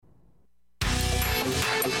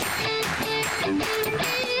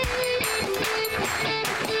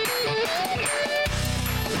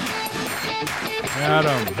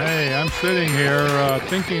Adam, hey, I'm sitting here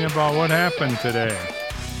thinking about what happened today.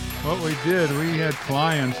 What we did, we had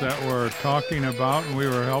clients that were talking about, and we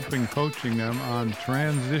were helping coaching them on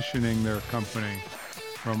transitioning their company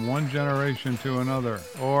from one generation to another,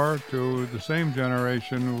 or to the same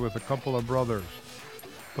generation with a couple of brothers.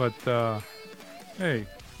 But hey,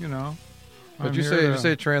 you know, Did you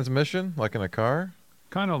say transmission, like in a car?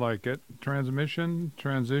 Kind of like it. Transmission,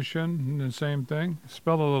 transition, the same thing.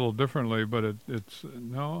 Spelled a little differently, but it's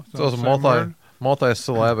no. It's So not those the same word.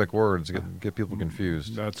 multi-syllabic words get people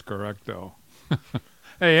confused. That's correct, though.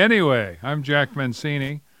 Hey, anyway, I'm Jack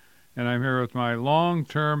Mancini, and I'm here with my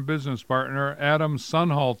long-term business partner, Adam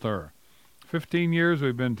Sunhalter. 15 years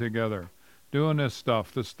we've been together doing this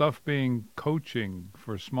stuff being coaching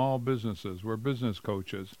for small businesses. We're business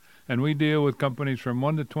coaches, and we deal with companies from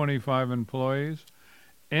 1 to 25 employees.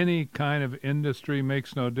 Any kind of industry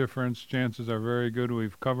makes no difference. Chances are very good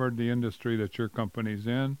we've covered the industry that your company's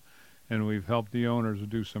in, and we've helped the owners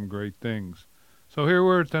do some great things. So here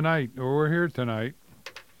we're tonight. You're a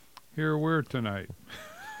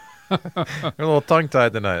little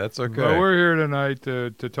tongue-tied tonight. That's okay. But we're here tonight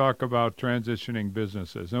to talk about transitioning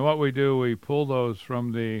businesses. And what we do, we pull those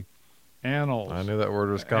from the annals. I knew that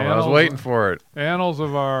word was coming. I was waiting for it. Annals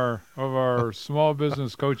of our small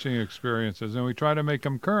business coaching experiences, and we try to make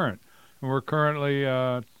them current. And we're currently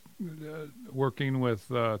working with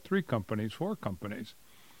 4 companies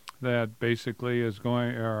that basically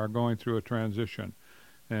are going through a transition.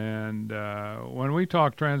 And when we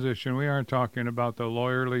talk transition, we aren't talking about the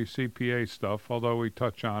lawyerly CPA stuff, although we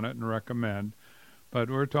touch on it and recommend.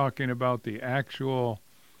 But we're talking about the actual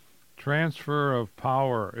transfer of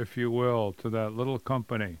power, if you will, to that little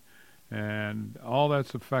company and all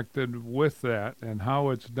that's affected with that and how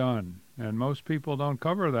it's done. And most people don't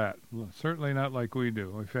cover that, certainly not like we do.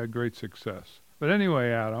 We've had great success. But anyway,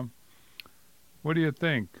 Adam, what do you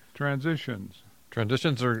think? Transitions.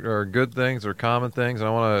 Transitions are good things, are common things, and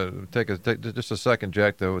I want to take just a second,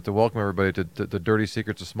 Jack, to welcome everybody to the Dirty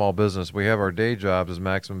Secrets of Small Business. We have our day jobs as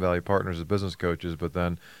Maximum Value Partners as business coaches, but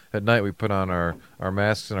then at night we put on our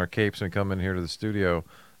masks and our capes and come in here to the studio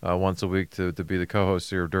once a week to be the co-hosts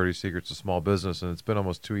here of Dirty Secrets of Small Business, and it's been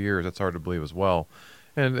almost 2 years. That's hard to believe as well.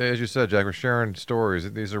 And as you said, Jack, we're sharing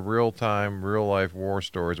stories. These are real-time, real-life war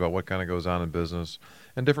stories about what kind of goes on in business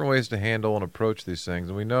and different ways to handle and approach these things.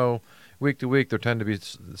 And we know week to week there tend to be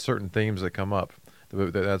certain themes that come up.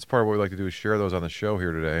 That's part of what we like to do is share those on the show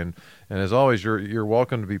here today. And as always, you're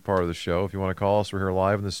welcome to be part of the show. If you want to call us, we're here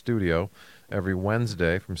live in the studio every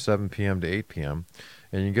Wednesday from 7 p.m. to 8 p.m.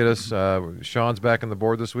 And you can get us, Sean's back on the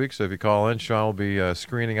board this week, so if you call in, Sean will be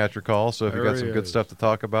screening out your call. So if you've got some good stuff to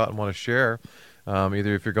talk about and want to share,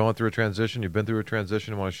 either if you're going through a transition, you've been through a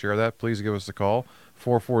transition and want to share that, please give us a call,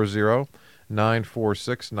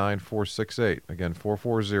 440-946-9468. Again,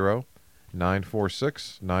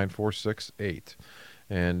 440-946-9468.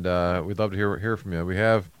 And we'd love to hear from you. We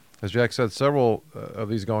have, as Jack said, several of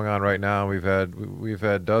these going on right now. We've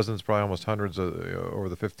had dozens, probably almost hundreds over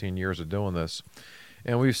the 15 years of doing this.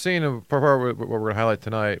 And we've seen, part of what we're going to highlight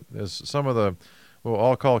tonight is some of the, what we'll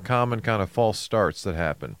all call common kind of false starts that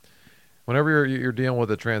happen. Whenever you're dealing with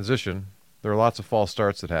a transition, there are lots of false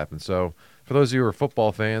starts that happen. So for those of you who are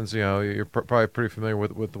football fans, you're probably pretty familiar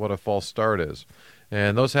with what a false start is.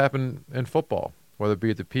 And those happen in football, whether it be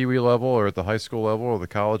at the Pee Wee level or at the high school level or the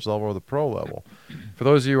college level or the pro level. For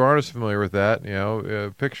those of you who aren't as familiar with that,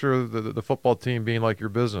 picture the football team being like your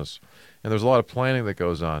business. And there's a lot of planning that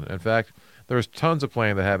goes on. In fact, there's tons of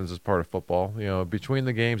planning that happens as part of football. Between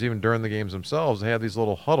the games, even during the games themselves, they have these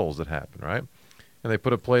little huddles that happen, right? And they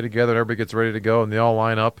put a play together, and everybody gets ready to go, and they all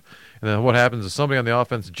line up. And then what happens is somebody on the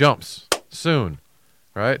offense jumps soon,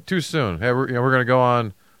 right? Too soon. Hey, we're going to go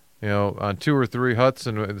on, on 2 or 3 huts,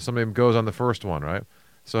 and somebody goes on the first one, right?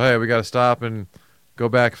 So, hey, we got to stop and go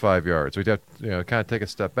back 5 yards. We have to, kind of take a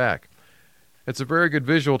step back. It's a very good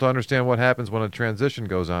visual to understand what happens when a transition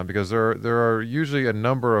goes on, because there are usually a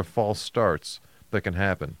number of false starts that can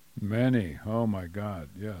happen. Many. Oh, my God,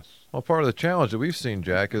 yes. Well, part of the challenge that we've seen,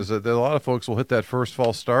 Jack, is that a lot of folks will hit that first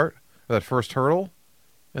false start, that first hurdle,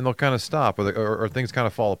 and they'll kind of stop, or things kind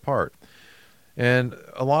of fall apart. And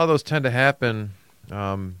a lot of those tend to happen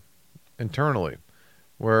internally,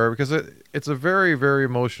 because it's a very, very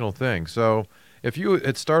emotional thing. So if you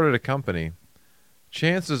had started a company,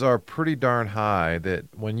 chances are pretty darn high that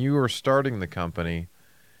when you were starting the company,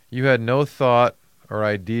 you had no thought or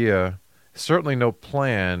idea, certainly no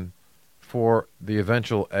plan for the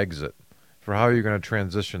eventual exit, for how you're going to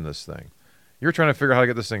transition this thing. You're trying to figure out how to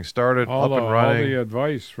get this thing started, up and running. All the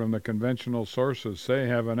advice from the conventional sources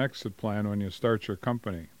have an exit plan when you start your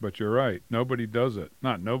company. But you're right. Nobody does it.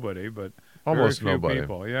 Not nobody, but Almost Very few nobody.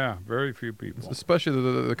 people. Yeah, very few people.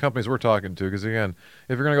 Especially the companies we're talking to, because again,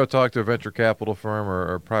 if you're going to go talk to a venture capital firm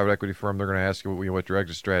or private equity firm, they're going to ask you what your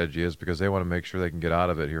exit strategy is, because they want to make sure they can get out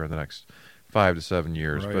of it here in the next 5 to 7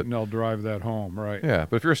 years. Right, But and they'll drive that home, right? yeah,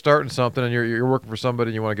 but if you're starting something and you're working for somebody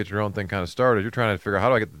and you want to get your own thing kind of started, you're trying to figure out, how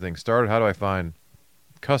do I get the thing started? How do I find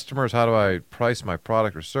customers? How do I price my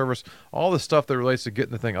product or service? All the stuff that relates to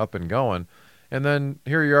getting the thing up and going. And then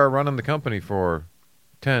here you are running the company for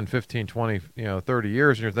 10, 15, 20, 30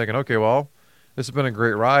 years, and you're thinking, okay, well, this has been a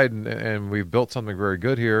great ride, and we've built something very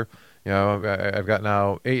good here. I've got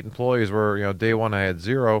now 8 employees where, day one I had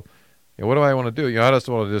 0. What do I want to do? I just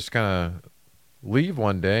want to just kind of leave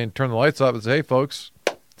one day and turn the lights up and say, hey, folks,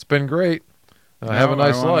 it's been great. Have a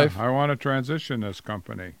nice life. I want to transition this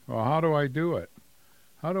company. Well, how do I do it?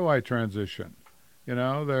 How do I transition?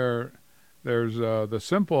 There's the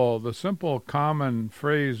simple common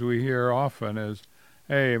phrase we hear often is,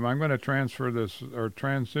 hey, I'm going to transfer this or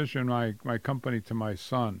transition my company to my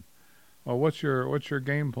son. Well, what's your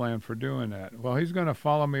game plan for doing that? Well, he's going to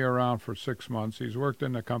follow me around for 6 months. He's worked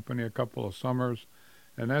in the company a couple of summers,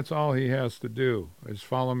 and that's all he has to do is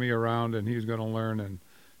follow me around, and he's going to learn in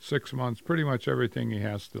 6 months pretty much everything he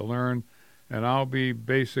has to learn, and I'll be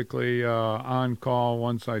basically on call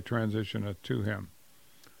once I transition it to him.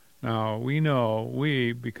 Now,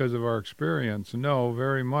 we, because of our experience, know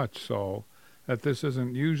very much so that this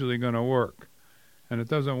isn't usually going to work. And it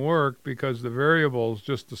doesn't work because the variables,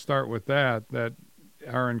 just to start with that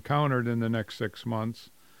are encountered in the next 6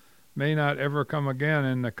 months may not ever come again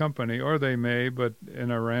in the company, or they may, but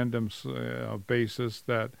in a random basis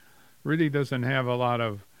that really doesn't have a lot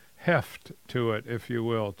of heft to it, if you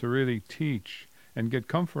will, to really teach and get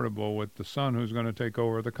comfortable with the son who's going to take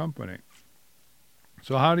over the company.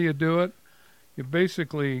 So how do you do it? You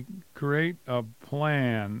basically create a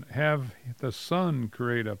plan, have the son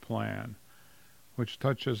create a plan, which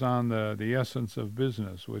touches on the essence of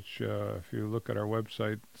business, which if you look at our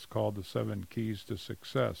website, it's called the 7 Keys to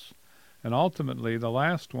Success. And ultimately, the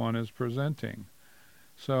last one is presenting.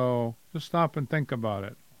 So just stop and think about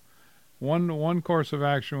it. One course of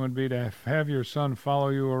action would be to have your son follow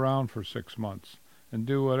you around for 6 months and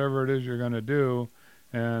do whatever it is you're going to do,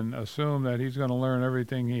 and assume that he's going to learn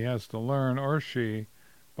everything he has to learn, or she,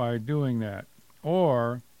 by doing that.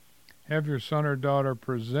 Or have your son or daughter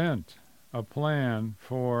present a plan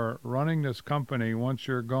for running this company once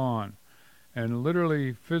you're gone, and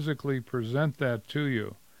literally physically present that to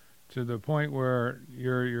you, to the point where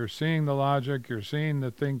you're seeing the logic, you're seeing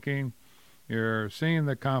the thinking, you're seeing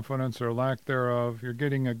the confidence or lack thereof. You're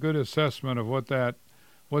getting a good assessment of what that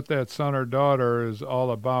son or daughter is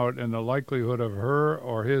all about, and the likelihood of her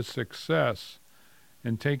or his success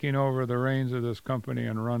in taking over the reins of this company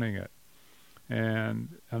and running it.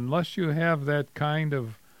 And unless you have that kind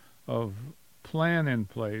of plan in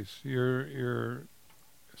place, your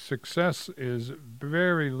success is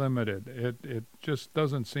very limited. It just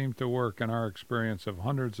doesn't seem to work in our experience of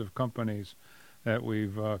hundreds of companies that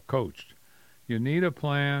we've coached. You need a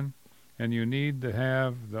plan, and you need to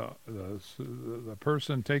have the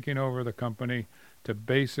person taking over the company to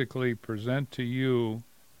basically present to you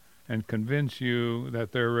and convince you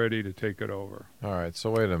that they're ready to take it over. All right,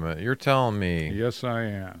 so wait a minute. You're telling me... Yes, I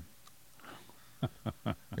am.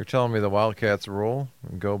 You're telling me the Wildcats rule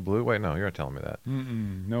and go blue? Wait, no, you're not telling me that.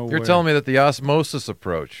 No way. You're telling me that the osmosis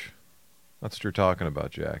approach, that's what you're talking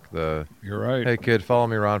about, Jack. You're right. Hey, kid, follow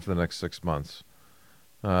me around for the next 6 months.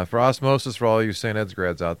 For osmosis, for all you St. Ed's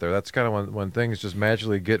grads out there, that's kind of when things just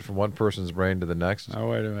magically get from one person's brain to the next. Oh,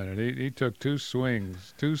 wait a minute. He took two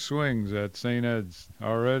swings at St. Ed's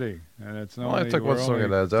already, and it's only. Well, I took one swing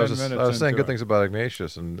at Ed's. I was saying good things about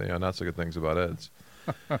Ignatius and not so good things about Ed's.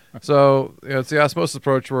 So it's the osmosis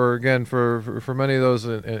approach where, again, for many of those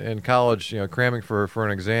in college, cramming for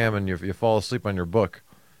an exam, and you fall asleep on your book,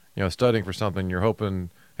 studying for something, you're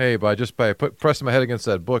hoping, hey, by pressing my head against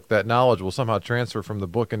that book, that knowledge will somehow transfer from the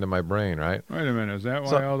book into my brain, right? Wait a minute. Is that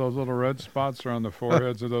why all those little red spots are on the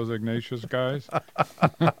foreheads of those Ignatius guys?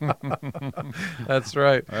 That's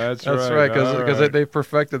right. That's right. Because they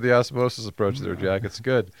perfected the osmosis approach there, Jack. It's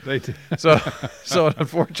good. They did. So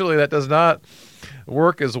unfortunately, that does not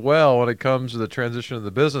work as well when it comes to the transition of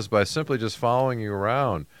the business by simply just following you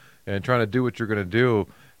around and trying to do what you're going to do.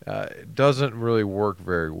 It doesn't really work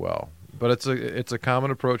very well. But it's a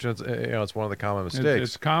common approach, and it's one of the common mistakes.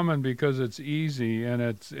 It's common because it's easy, and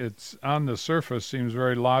it's on the surface seems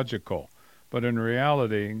very logical, but in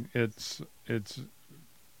reality, it's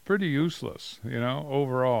pretty useless,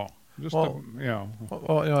 overall. I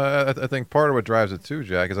think part of what drives it too,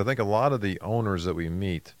 Jack, is I think a lot of the owners that we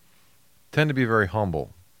meet tend to be very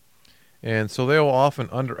humble, and so they will often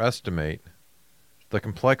underestimate the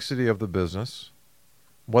complexity of the business,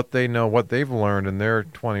 what they know, what they've learned in their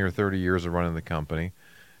 20 or 30 years of running the company,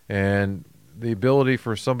 and the ability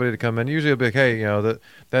for somebody to come in. Usually, it'll be like, hey,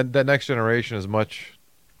 that next generation is much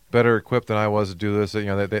better equipped than I was to do this.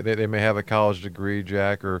 They may have a college degree,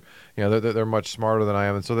 Jack, or they're much smarter than I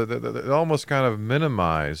am, and so they almost kind of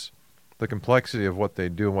minimize the complexity of what they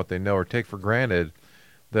do and what they know, or take for granted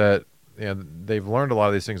that they've learned a lot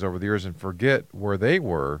of these things over the years and forget where they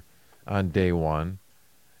were on day one,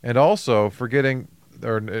 and also forgetting,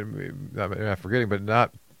 or not forgetting, but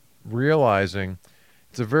not realizing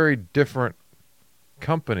it's a very different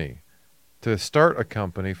company to start a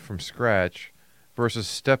company from scratch versus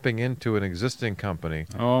stepping into an existing company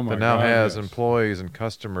that now has employees and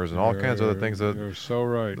customers and all kinds of other things you're so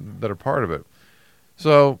right. that are part of it.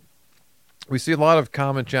 So we see a lot of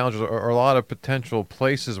common challenges, or a lot of potential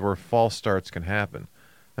places where false starts can happen.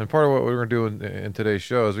 And part of what we're going to do in today's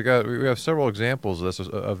show is we have several examples of this,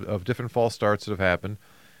 of different false starts that have happened.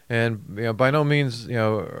 And by no means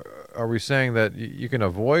are we saying that you can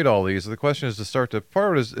avoid all these. The question is part of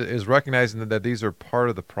it is recognizing that these are part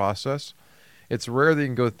of the process. It's rare that you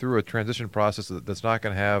can go through a transition process that's not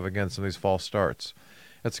going to have, again, some of these false starts.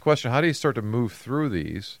 It's a question, how do you start to move through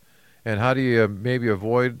these, and how do you maybe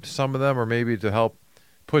avoid some of them, or maybe to help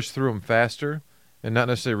push through them faster and not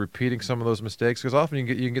necessarily repeating some of those mistakes? Because often you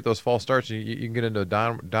can get those false starts, and you can get into a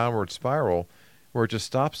downward spiral where it just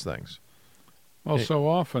stops things. Well, so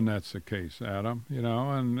often that's the case, Adam,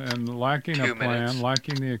 and lacking a plan,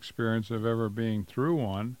 lacking the experience of ever being through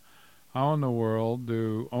one. How in the world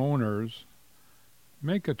do owners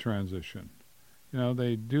make a transition?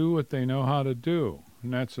 They do what they know how to do,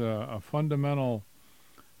 and that's a fundamental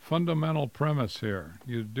premise here.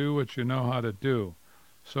 You do what you know how to do.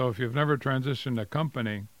 So if you've never transitioned a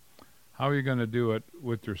company, how are you going to do it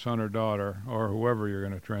with your son or daughter, or whoever you're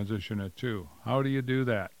going to transition it to? How do you do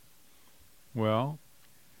that? Well,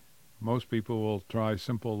 most people will try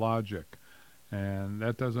simple logic, and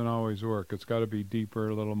that doesn't always work. It's got to be deeper,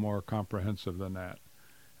 a little more comprehensive than that.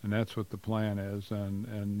 And that's what the plan is,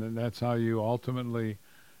 and that's how you ultimately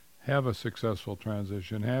have a successful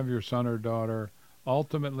transition. Have your son or daughter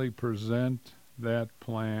ultimately present that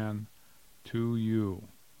plan to you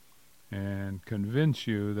and convince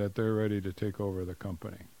you that they're ready to take over the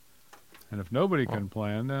company. And if nobody can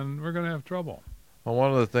plan, then we're going to have trouble. Well,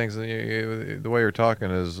 one of the things, the way you're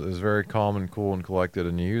talking is very calm and cool and collected,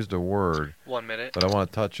 and you used a word 1 minute that I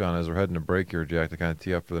want to touch on as we're heading to break here, Jack, to kind of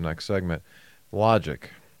tee up for the next segment.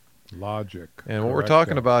 Logic. And what we're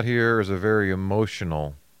talking about here is a very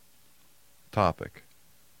emotional topic.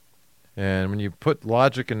 And when you put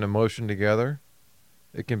logic and emotion together,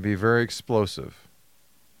 it can be very explosive.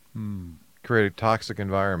 Create a toxic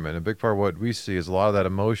environment. A big part of what we see is a lot of that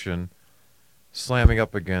emotion slamming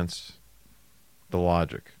up against the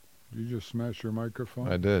logic. Did you just smash your microphone?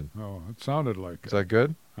 I did. Oh, it sounded like it. Is that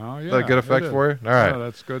good? Oh, yeah. Is that a good effect for you? All right. Yeah,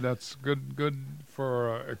 that's good. That's good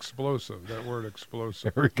for explosive. That word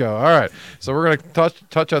explosive. There we go. All right. So we're going to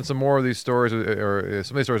touch on some more of these stories, or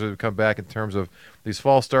some of these stories that have come back in terms of these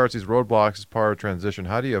false starts, these roadblocks as part of transition.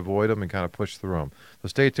 How do you avoid them and kind of push through them? So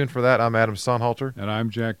stay tuned for that. I'm Adam Sonhalter. And I'm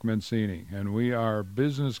Jack Mancini. And we are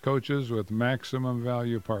business coaches with Maximum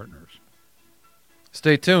Value Partners.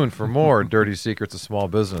 Stay tuned for more Dirty Secrets of Small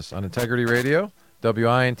Business on Integrity Radio,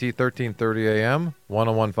 WINT 1330 AM,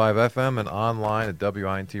 101.5 FM, and online at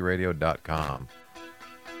WINTradio.com.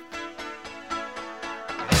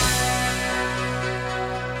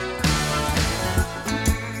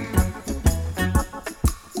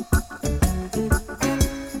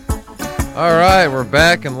 All right, we're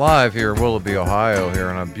back and live here in Willoughby, Ohio, here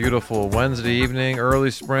on a beautiful Wednesday evening,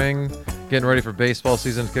 early spring. Getting ready for baseball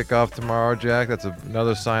season to kick off tomorrow, Jack. That's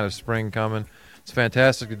another sign of spring coming. It's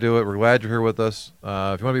fantastic to do it. We're glad you're here with us.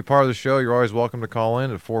 If you want to be part of the show, you're always welcome to call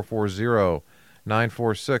in at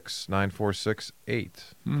 440-946-9468.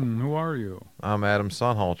 Who are you? I'm Adam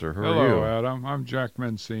Sonhalter. Who are you? Hello, Adam. I'm Jack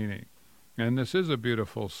Mancini. And this is a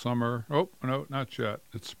beautiful summer. Oh, no, not yet.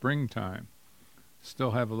 It's springtime.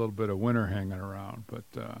 Still have a little bit of winter hanging around, but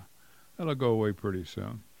that'll go away pretty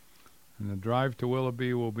soon. And the drive to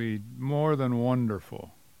Willoughby will be more than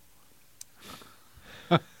wonderful.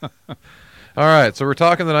 All right, so we're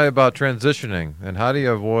talking tonight about transitioning and how do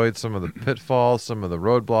you avoid some of the pitfalls, some of the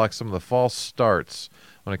roadblocks, some of the false starts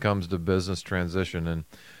when it comes to business transition. And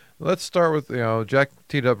let's start with, Jack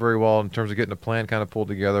teed up very well in terms of getting a plan kind of pulled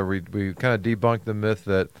together. We kind of debunked the myth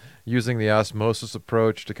that using the osmosis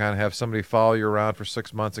approach to kind of have somebody follow you around for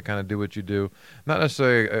 6 months and kind of do what you do, not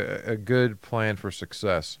necessarily a good plan for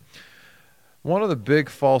success. One of the big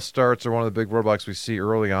false starts, or one of the big roadblocks we see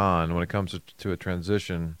early on when it comes to a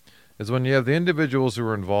transition, is when you have the individuals who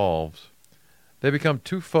are involved, they become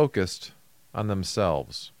too focused on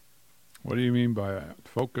themselves. What do you mean by that?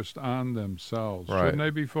 Focused on themselves. Right. Shouldn't they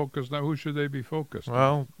be focused on? Who should they be focused on?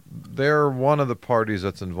 Well, they're one of the parties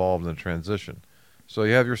that's involved in the transition. So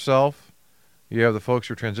you have yourself, you have the folks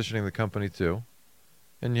you're transitioning the company to,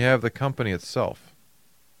 and you have the company itself.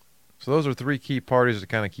 So those are three key parties to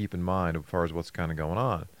kind of keep in mind as far as what's kind of going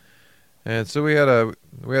on. And so we had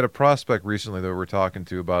a prospect recently that we were talking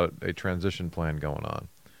to about a transition plan going on.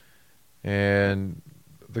 And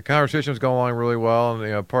the conversation was going along really well,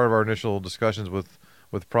 and part of our initial discussions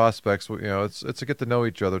with prospects, it's to get to know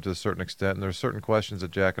each other to a certain extent, and there's certain questions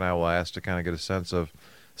that Jack and I will ask to kind of get a sense of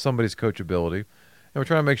somebody's coachability, and we're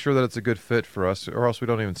trying to make sure that it's a good fit for us, or else we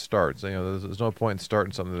don't even start. So, there's no point in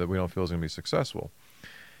starting something that we don't feel is going to be successful.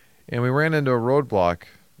 And we ran into a roadblock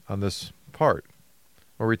on this part,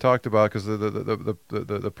 where we talked about, because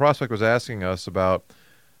the prospect was asking us about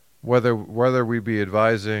whether we'd be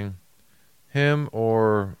advising him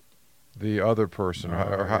or the other person,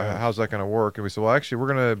 or how's that going to work? And we said, well, actually,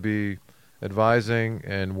 we're going to be advising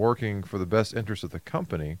and working for the best interest of the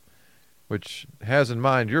company, which has in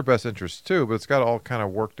mind your best interests too, but it's got to all kind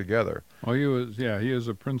of work together. Well, he is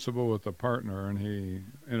a principal with a partner, and he,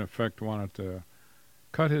 in effect, wanted to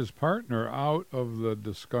cut his partner out of the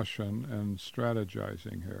discussion and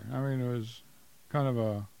strategizing here. I mean, it was kind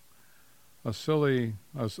of a silly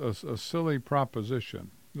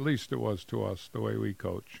proposition. At least it was to us, the way we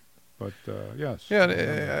coach. But yes. Yeah,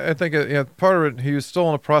 and I think part of it, he was still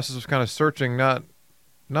in the process of kind of searching, not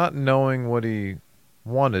knowing what he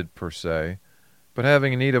wanted per se, but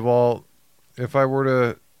having a need of all. If I were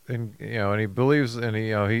to, and he believes, and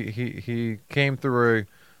he came through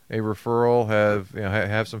a referral,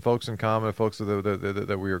 have some folks in common, folks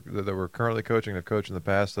that we're currently coaching, have coached in the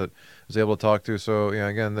past, that was able to talk to. So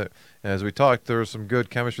again, as we talked, there was some good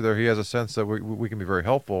chemistry there. He has a sense that we can be very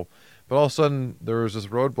helpful. But all of a sudden, there was this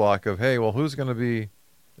roadblock of, hey, well, who's going to be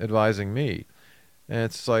advising me? And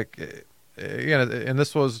it's like, and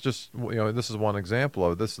this was just, this is one example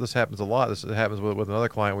of it. This happens a lot. This happens with another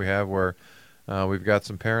client we have where we've got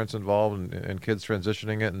some parents involved and kids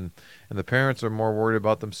transitioning it, and the parents are more worried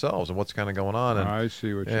about themselves and what's kind of going on. And I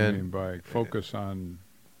see what you mean by focus on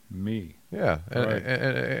me. Yeah. Right.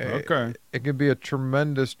 Okay. It can be a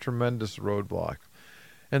tremendous, tremendous roadblock.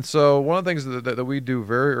 And so one of the things that we do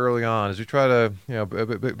very early on is we try to, a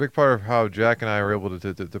big part of how Jack and I are able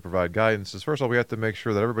to provide guidance is, first of all, we have to make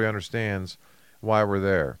sure that everybody understands why we're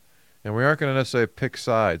there. And we aren't going to necessarily pick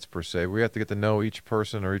sides per se. We have to get to know each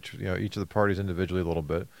person or each of the parties individually a little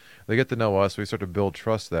bit. They get to know us. We start to build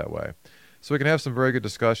trust that way. So we can have some very good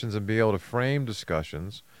discussions and be able to frame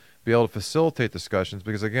discussions, be able to facilitate discussions.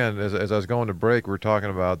 Because again, as I was going to break, we were talking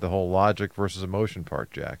about the whole logic versus emotion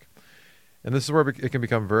part, Jack. And this is where it can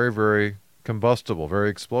become very, very combustible, very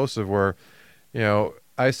explosive, where,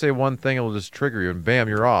 I say one thing, it'll just trigger you, and bam,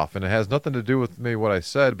 you're off. And it has nothing to do with maybe what I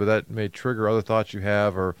said, but that may trigger other thoughts you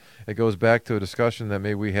have, or it goes back to a discussion that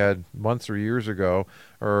maybe we had months or years ago,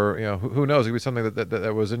 or, who knows, it could be something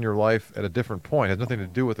that was in your life at a different point. It has nothing to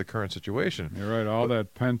do with the current situation. You're right, all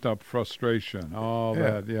that pent-up frustration,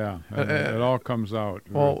 that, it all comes out.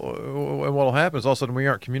 Well, and what will happen is all of a sudden we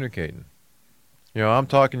aren't communicating. I'm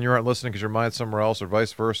talking, you aren't listening because your mind's somewhere else, or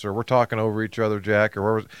vice versa, or we're talking over each other, Jack,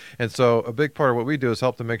 and so a big part of what we do is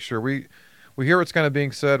help to make sure we hear what's kind of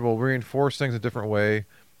being said. We'll reinforce things a different way.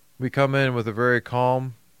 We come in with a very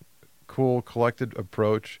calm, cool, collected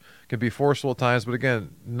approach. Can be forceful at times, but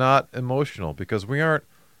again, not emotional, because we aren't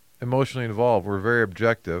emotionally involved. We're very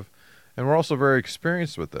objective, and we're also very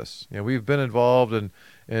experienced with this. We've been involved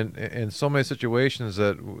in so many situations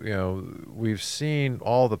that we've seen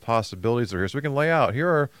all the possibilities that are here. So we can lay out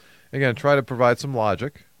try to provide some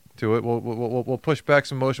logic to it. We'll push back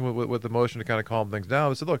some emotion with emotion to kind of calm things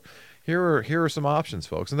down. But say, look, here are some options,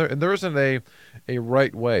 folks, and there isn't a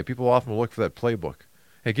right way. People often will look for that playbook.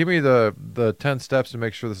 Hey, give me the 10 steps to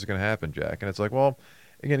make sure this is going to happen, Jack. And it's like, well,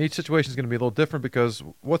 again, each situation is going to be a little different, because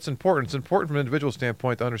what's important? It's important from an individual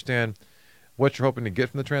standpoint to understand what you're hoping to get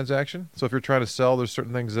from the transaction. So if you're trying to sell, there's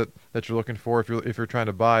certain things that you're looking for. If you're trying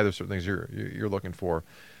to buy, there's certain things you're looking for.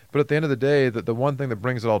 But at the end of the day, the one thing that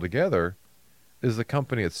brings it all together is the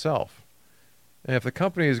company itself. And if the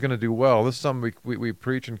company is going to do well, this is something we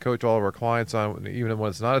preach and coach all of our clients on, even when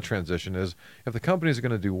it's not a transition, is if the company is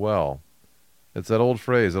going to do well, it's that old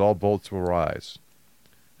phrase that all boats will rise.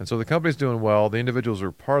 And so if the company's doing well, the individuals who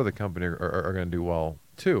are part of the company are going to do well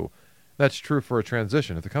too. That's true for a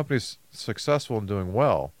transition. If the company's successful in doing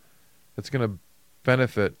well, it's going to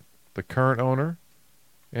benefit the current owner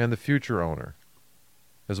and the future owner.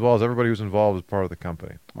 as well as everybody who's involved as part of the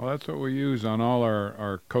company. Well, that's what we use on all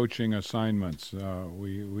our coaching assignments.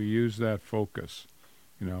 We use that focus.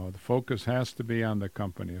 The focus has to be on the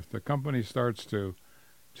company. If the company starts to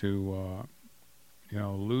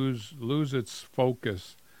lose its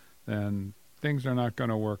focus, then things are not going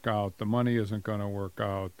to work out. The money isn't going to work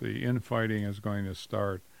out. The infighting is going to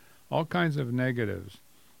start. All kinds of negatives.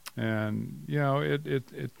 And,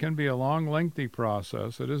 it can be a long, lengthy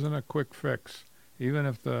process. It isn't a quick fix. Even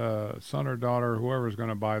if the son or daughter, whoever's going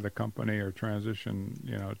to buy the company or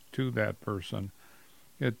transition, to that person,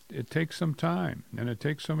 it takes some time and it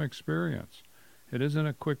takes some experience. It isn't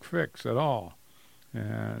a quick fix at all.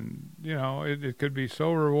 And, it could be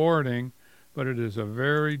so rewarding, but it is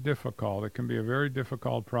it can be a very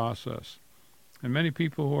difficult process. And many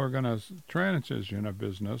people who are going to transition a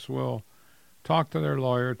business will talk to their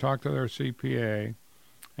lawyer, talk to their CPA,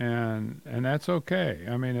 and that's okay.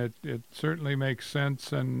 I mean, it certainly makes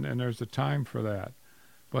sense, and there's a time for that.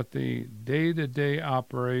 But the day-to-day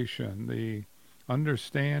operation, the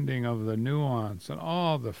understanding of the nuance and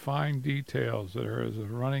all the fine details that are as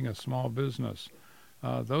running a small business,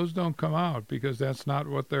 those don't come out because that's not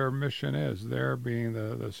what their mission is. They're being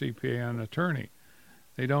the CPA and attorney.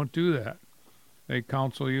 They don't do that. They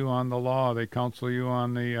counsel you on the law. They counsel you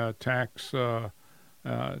on the tax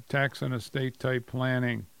and estate type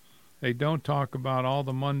planning. They don't talk about all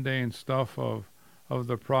the mundane stuff of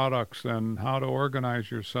the products and how to organize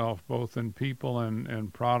yourself, both in people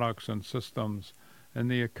and products and systems, and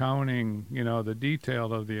the accounting, the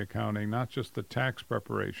detail of the accounting, not just the tax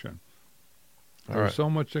preparation. There's so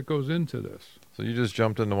much that goes into this. So you just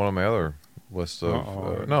jumped into one of my other lists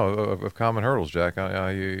of common hurdles, Jack.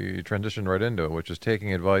 You transitioned right into it, which is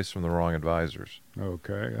taking advice from the wrong advisors.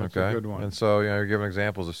 Okay, that's a good one. And so you're giving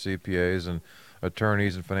examples of CPAs and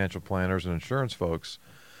attorneys and financial planners and insurance folks,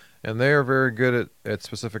 and they are very good at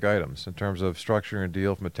specific items in terms of structuring a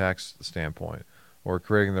deal from a tax standpoint, or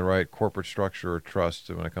creating the right corporate structure or trust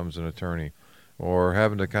when it comes to an attorney, or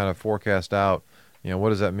having to kind of forecast out, what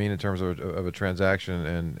does that mean in terms of a transaction,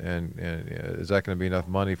 and is that going to be enough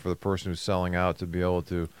money for the person who's selling out to be able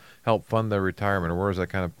to help fund their retirement, or where does that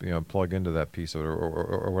kind of plug into that piece of it,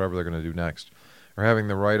 or whatever they're going to do next, or having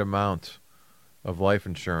the right amount of life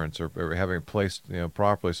insurance, or having it placed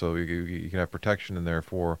properly so you can have protection in there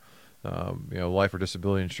for life or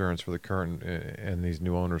disability insurance for the current and these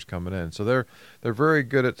new owners coming in. So they're very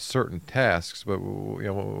good at certain tasks, but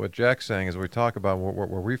what Jack's saying is we talk about where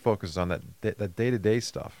we focus on that day-to-day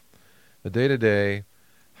stuff. The day-to-day,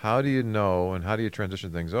 how do you know and how do you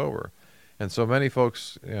transition things over? And so many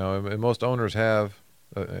folks, and most owners have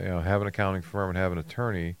an accounting firm and have an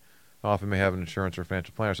attorney, often may have an insurance or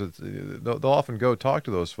financial planner. So they'll often go talk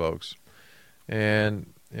to those folks. And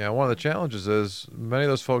one of the challenges is many of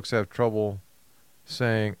those folks have trouble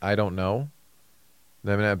saying, I don't know.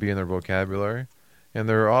 That may not be in their vocabulary. And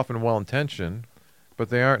they're often well-intentioned, but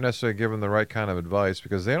they aren't necessarily given the right kind of advice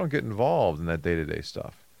because they don't get involved in that day-to-day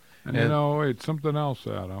stuff. And it's something else,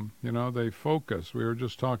 Adam. They focus. We were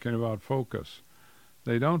just talking about focus.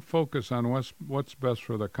 They don't focus on what's best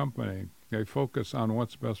for the company. They focus on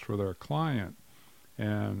what's best for their client.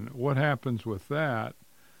 And what happens with that,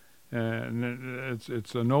 and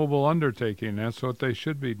it's a noble undertaking. That's what they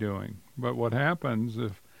should be doing. But what happens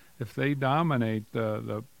if they dominate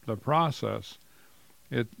the process,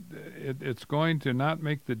 it's going to not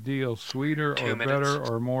make the deal sweeter or better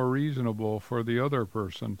or more reasonable for the other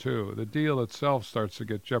person too. The deal itself starts to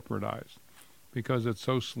get jeopardized because it's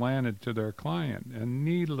so slanted to their client, and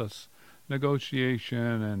needless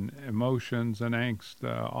negotiation and emotions and angst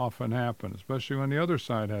often happen, especially when the other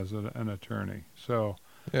side has an attorney. So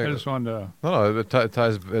I just wanted to. No, it ties. I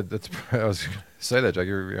was going to say that, Jack.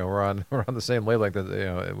 We're on the same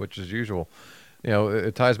wavelength, which is usual.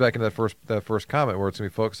 It ties back into that first comment where it's going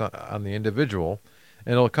to be focused on the individual,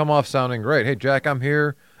 and it'll come off sounding great. Hey, Jack, I'm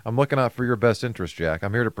here. I'm looking out for your best interest, Jack.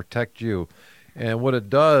 I'm here to protect you. And what it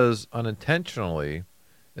does unintentionally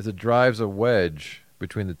is it drives a wedge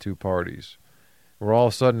between the two parties. Where all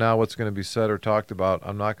of a sudden now what's going to be said or talked about,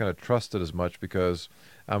 I'm not going to trust it as much because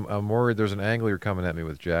I'm worried there's an angle you're coming at me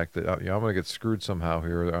with, Jack, that I'm going to get screwed somehow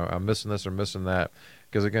here. I'm missing this or missing that.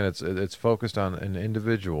 Because again, it's focused on an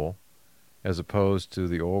individual as opposed to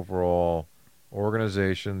the overall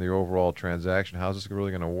organization, the overall transaction. How's this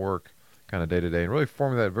really going to work kind of day to day? And really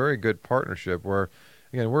forming that very good partnership where,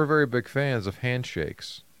 again, we're very big fans of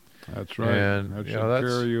handshakes. That's right. And that should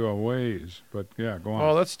carry you a ways. But yeah, go on.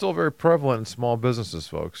 Well, that's still very prevalent in small businesses,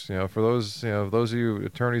 folks. For those of you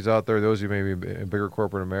attorneys out there, those of you maybe in bigger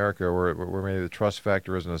corporate America where maybe the trust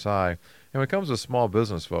factor isn't as high. And when it comes to small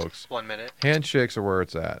business, folks, 1 minute. Handshakes are where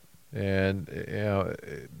it's at.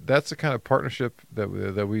 And that's the kind of partnership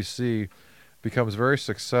that we see becomes very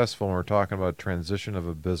successful when we're talking about transition of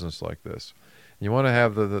a business like this. You want to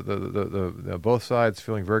have the both sides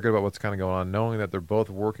feeling very good about what's kind of going on, knowing that they're both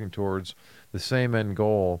working towards the same end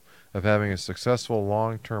goal of having a successful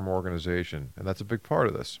long-term organization, and that's a big part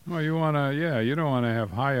of this. Well, you want to, you don't want to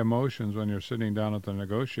have high emotions when you're sitting down at the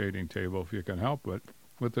negotiating table if you can help it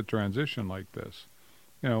with a transition like this.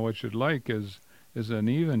 What you'd like is an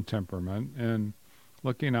even temperament and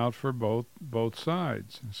looking out for both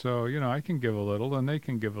sides. So, I can give a little and they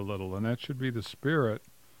can give a little, and that should be the spirit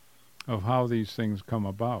of how these things come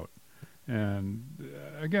about. And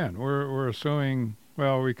again, we're assuming,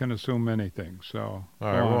 well, we can assume many things. So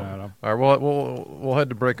all right, we'll head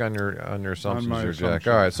to break on your assumptions here, Jack. assumptions.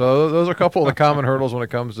 All right, so those are a couple of the common hurdles when it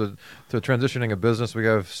comes to transitioning a business. We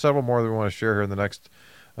have several more that we want to share here in the next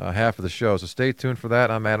half of the show. So stay tuned for that.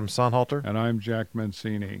 I'm Adam Sonhalter. And I'm Jack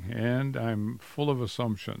Mancini. And I'm full of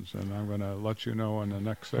assumptions, and I'm going to let you know in the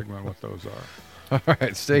next segment what those are. All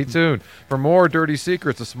right, stay tuned for more Dirty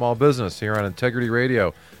Secrets of Small Business here on Integrity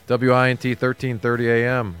Radio, WINT 1330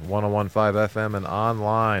 AM, 101.5 FM, and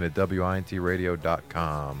online at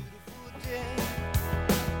WINTradio.com.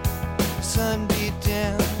 Sun beat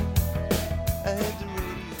down at the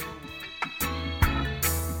radio.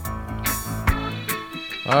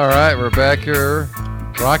 All right, we're back here.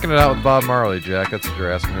 Rocking it out with Bob Marley, Jack. That's what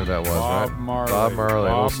you're asking who that was, right? Bob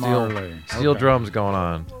Marley. Steel drums going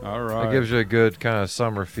on. All right. It gives you a good kind of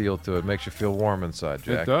summer feel to it. Makes you feel warm inside,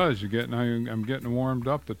 Jack. It does. I'm getting warmed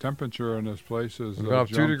up. The temperature in this place is up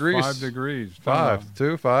 2 degrees. 5 degrees.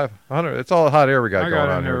 500. It's all the hot air we got going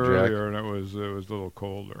on here, Jack. Earlier, and it was a little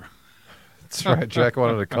colder. That's right. Jack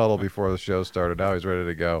wanted to cuddle before the show started. Now he's ready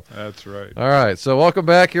to go. That's right. All right. So welcome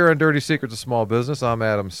back here on Dirty Secrets of Small Business. I'm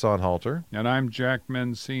Adam Sonhalter. And I'm Jack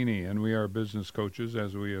Mancini, and we are business coaches,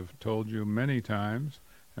 as we have told you many times,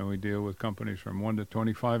 and we deal with companies from 1 to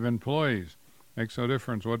 25 employees. Makes no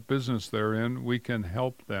difference what business they're in. We can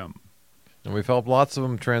help them. And we've helped lots of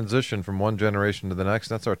them transition from one generation to the next.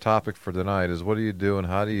 That's our topic for tonight is what do you do and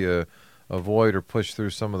how do you avoid or push through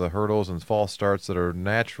some of the hurdles and false starts that are a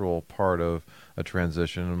natural part of a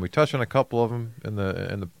transition. And we touched on a couple of them in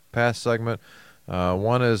the past segment.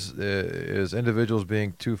 One is individuals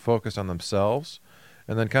being too focused on themselves,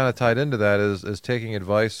 and then kind of tied into that is taking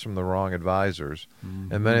advice from the wrong advisors.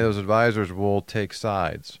 Mm-hmm. And many of those advisors will take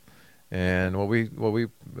sides. And what we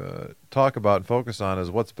talk about and focus on is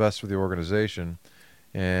what's best for the organization.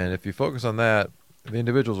 And if you focus on that, the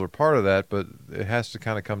individuals are part of that, but it has to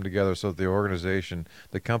kind of come together so that the organization,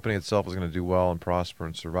 the company itself, is going to do well and prosper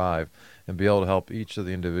and survive and be able to help each of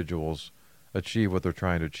the individuals achieve what they're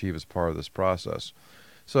trying to achieve as part of this process.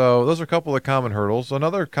 So those are a couple of common hurdles.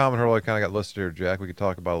 Another common hurdle I kind of got listed here, Jack, we could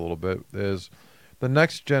talk about a little bit, is the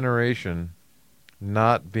next generation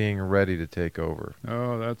not being ready to take over.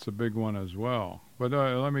 Oh, that's a big one as well. But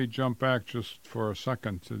let me jump back just for a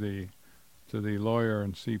second to the lawyer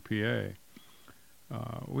and CPA.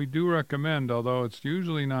 We do recommend, although it's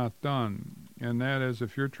usually not done, and that is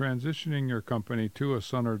if you're transitioning your company to a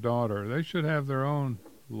son or daughter, they should have their own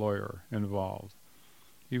lawyer involved.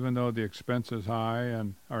 Even though the expense is high,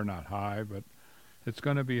 or not high, but it's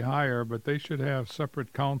going to be higher, but they should have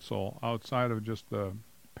separate counsel outside of just the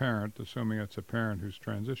parent, assuming it's a parent who's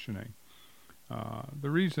transitioning. The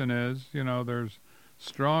reason is, there's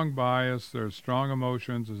strong bias, there's strong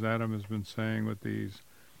emotions, as Adam has been saying with these.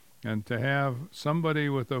 And to have somebody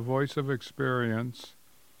with a voice of experience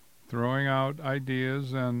throwing out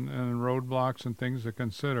ideas and roadblocks and things to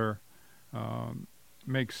consider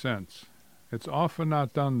makes sense. It's often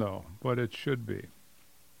not done, though, but it should be.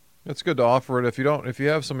 It's good to offer it. If you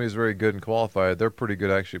have somebody who's very good and qualified, they're pretty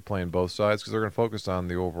good actually playing both sides because they're going to focus on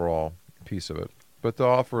the overall piece of it. But the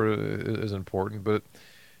offer is important. But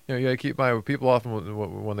you got to keep in mind, people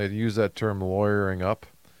often, when they use that term lawyering up,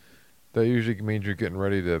 that usually means you're getting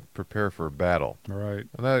ready to prepare for a battle. Right.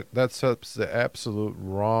 And that sets the absolute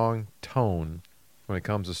wrong tone when it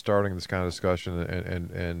comes to starting this kind of discussion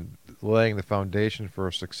and laying the foundation for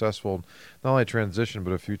a successful, not only transition,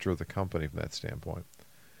 but a future of the company from that standpoint.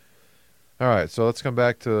 All right, so let's come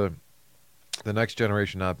back to the next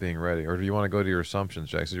generation not being ready. Or do you want to go to your assumptions,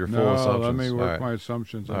 Jackson? You're full of assumptions. No, let me work my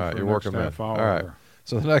assumptions on right, for you're the next working half hour. All right.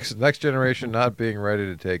 So the next generation not being ready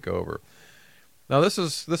to take over. Now this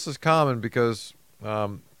is common because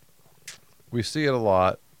we see it a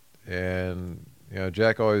lot, and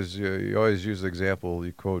Jack always use the example.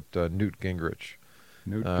 You quote Newt Gingrich.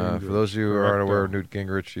 Newt Gingrich. For those of you who aren't aware of Newt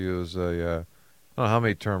Gingrich, he was I don't know how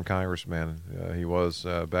many term congressman he was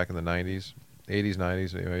back in the 90s, 80s,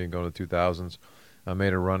 90s, even going to the 2000s.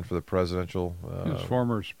 made a run for the presidential. He was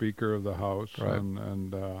former Speaker of the House, Right.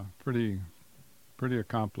 and pretty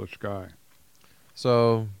accomplished guy.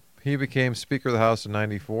 So he became Speaker of the House in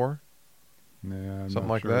 '94, Yeah, I'm something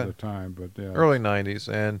not like sure that. of the time, but yeah, Early '90s,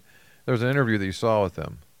 and there was an interview that you saw with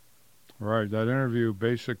him. right. That interview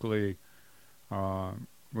basically uh,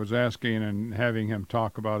 was asking and having him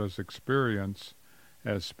talk about his experience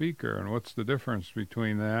as Speaker and what's the difference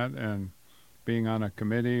between that and being on a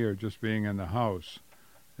committee or just being in the House.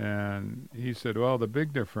 And he said, well, the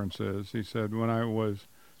big difference is, he said, when I was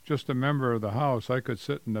just a member of the House, I could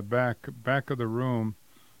sit in the back of the room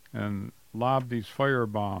and lob these fire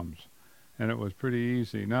bombs, and it was pretty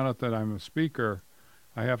easy. Now that I'm a speaker,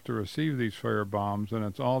 I have to receive these fire bombs, and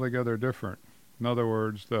it's altogether different. In other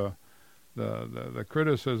words, the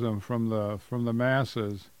criticism from the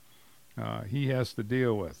masses, he has to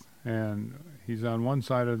deal with, and he's on one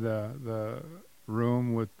side of the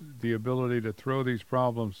room with the ability to throw these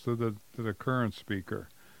problems to the current speaker.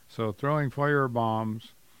 So throwing fire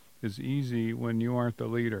bombs is easy when you aren't the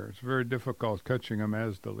leader. It's very difficult catching him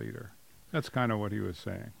as the leader. That's kind of what he was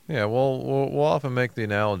saying. Yeah, well, we'll often make the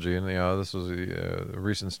analogy, and this was a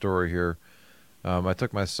recent story here. I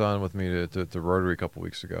took my son with me to Rotary a couple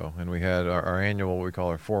weeks ago, and we had our annual, what we call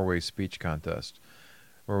our four-way speech contest,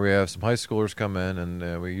 where we have some high schoolers come in,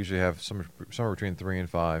 and we usually have somewhere between 3 and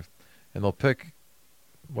 5, and they'll pick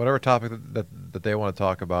whatever topic that they want to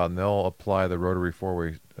talk about, and they'll apply the Rotary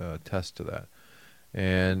four-way test to that.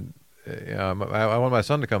 And I want my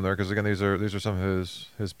son to come there because, again, these are some of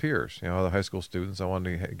his peers, other high school students. I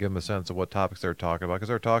wanted to give them a sense of what topics they're talking about, because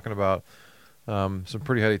they're talking about some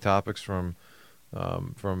pretty heady topics from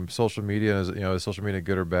social media. Is social media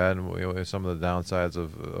good or bad, and some of the downsides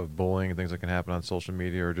of bullying and things that can happen on social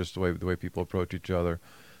media, or just the way people approach each other,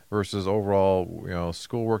 versus overall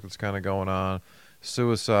schoolwork that's kind of going on,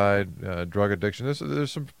 suicide, drug addiction.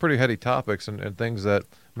 There's some pretty heady topics and things that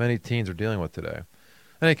many teens are dealing with today.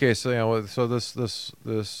 In any case, so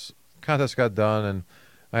this contest got done, and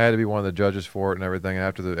I had to be one of the judges for it and everything. And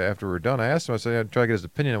after we were done, I asked him. I said, I'd try to get his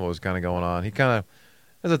opinion on what was kind of going on. He kind of,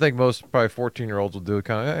 as I think most probably 14-year-olds will do,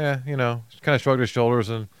 kind of kind of shrugged his shoulders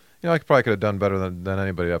and I probably could have done better than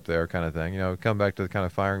anybody up there, kind of thing. Come back to kind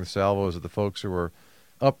of firing the salvos at the folks who were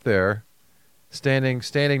up there, standing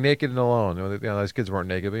naked and alone. Those kids weren't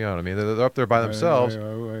naked, but you know what I mean. They're up there by themselves.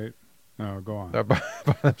 Wait. No, go on. They're by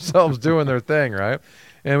themselves doing their thing, right?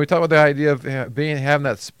 And we talk about the idea of having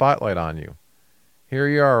that spotlight on you. Here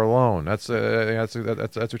you are alone. That's what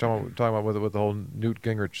we're talking about with the whole Newt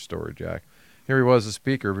Gingrich story, Jack. Here he was, the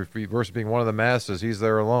speaker, versus being one of the masses. He's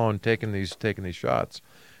there alone, taking these shots.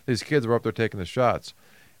 These kids were up there taking the shots.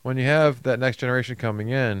 When you have that next generation coming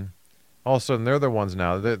in, all of a sudden they're the ones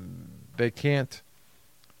now that they can't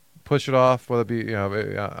push it off, whether it be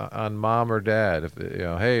on mom or dad. If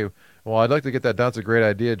hey, well, I'd like to get that done. It's a great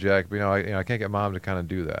idea, Jack, but I can't get mom to kind of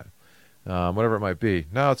do that, whatever it might be.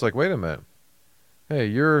 Now it's like, wait a minute, hey,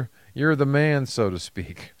 you're the man, so to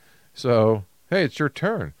speak. So hey, it's your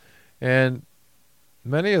turn, and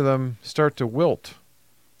many of them start to wilt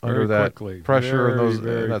under that pressure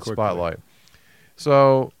and that spotlight.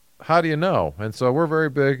 So how do you know? And so we're very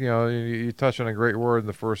big. You touched on a great word in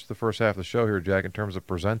the first half of the show here, Jack, in terms of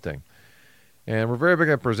presenting. And we're very big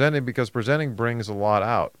at presenting because presenting brings a lot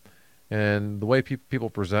out. And the way people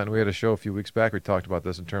present, and we had a show a few weeks back. We talked about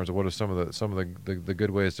this in terms of what are some of the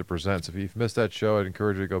good ways to present. So if you've missed that show, I'd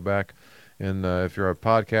encourage you to go back. And if you're a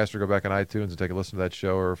podcaster, go back on iTunes and take a listen to that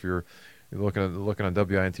show. Or if you're looking on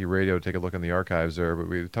WINT Radio, take a look in the archives there. But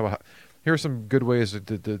we talk about here are some good ways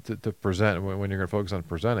to present when you're going to focus on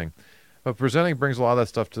presenting. But presenting brings a lot of that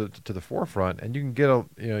stuff to the forefront, and you can get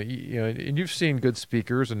and you've seen good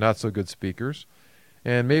speakers and not so good speakers,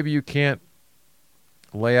 and maybe you can't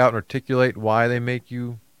lay out and articulate why they make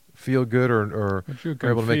you feel good or are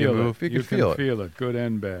able to make you move. You can feel it, good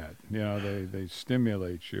and bad. They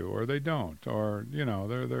stimulate you, or they don't, or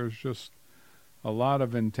there's just a lot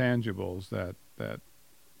of intangibles that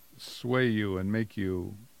sway you and make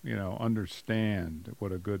you understand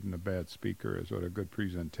what a good and a bad speaker is, what a good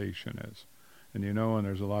presentation is. And and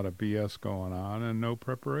there's a lot of BS going on and no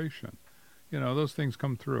preparation. Those things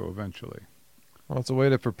come through eventually. Well, it's a way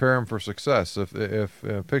to prepare them for success. If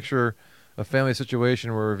picture a family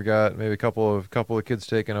situation where we've got maybe a couple of kids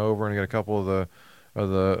taking over, and you got a couple of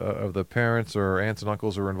the parents or aunts and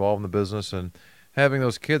uncles who are involved in the business, and having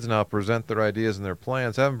those kids now present their ideas and their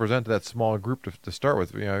plans, have them present to that small group to start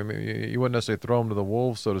with. You wouldn't necessarily throw them to the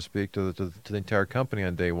wolves, so to speak, to the entire company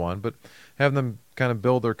on day one, but have them kind of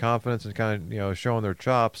build their confidence and kind of showing their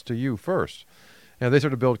chops to you first. they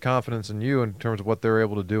start to build confidence in you in terms of what they're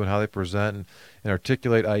able to do and how they present and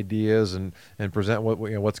articulate ideas and present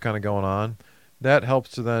what's kind of going on. That helps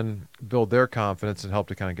to then build their confidence and help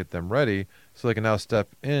to kind of get them ready so they can now step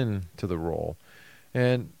into the role.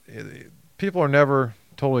 And people are never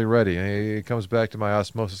totally ready. And it comes back to my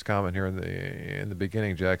osmosis comment here in the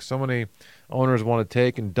beginning, Jack. So many owners want to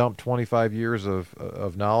take and dump 25 years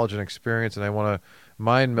of knowledge and experience, and they want to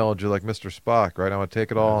mind meld you like Mr. Spock, right? I want to take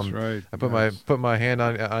it all That's right. I put my hand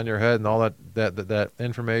on your head, and all that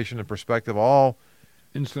information and perspective all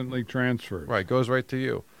Instantly transferred. right goes right to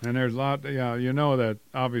you. And there's a lot, that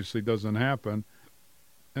obviously doesn't happen.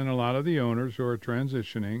 And a lot of the owners who are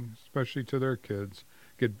transitioning, especially to their kids,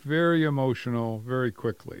 get very emotional very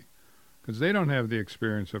quickly because they don't have the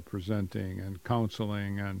experience of presenting and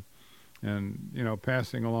counseling and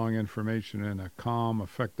passing along information in a calm,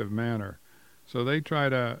 effective manner. So they try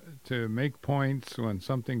to make points when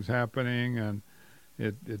something's happening and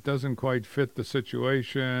it doesn't quite fit the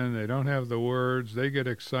situation. They don't have the words. They get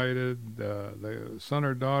excited. The son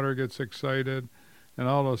or daughter gets excited. And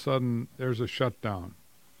all of a sudden, there's a shutdown.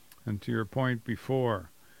 And to your point before,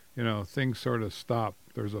 things sort of stop.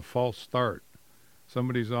 There's a false start.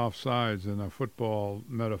 Somebody's offsides in a football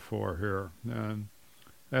metaphor here. And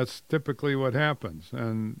that's typically what happens.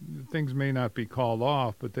 And things may not be called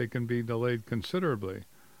off, but they can be delayed considerably.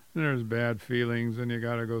 And there's bad feelings, and you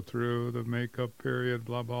got to go through the makeup period,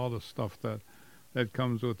 blah, blah, all the stuff that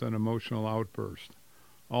comes with an emotional outburst.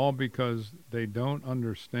 All because they don't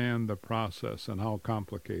understand the process and how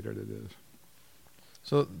complicated it is.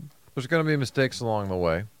 So there's going to be mistakes along the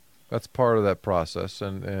way. That's part of that process,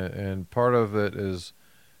 and part of it is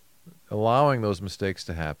allowing those mistakes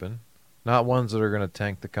to happen, not ones that are going to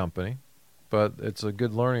tank the company, but it's a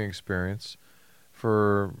good learning experience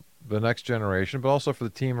for the next generation, but also for the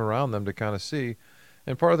team around them to kind of see.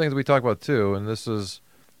 And part of the things we talk about too, and this is,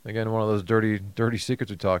 again, one of those dirty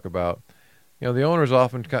secrets we talk about, the owners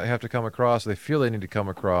often have to come across, they feel they need to come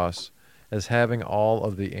across as having all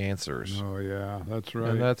of the answers. Oh, yeah, that's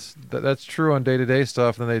right. And that's true on day-to-day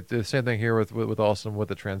stuff. And they do the same thing here with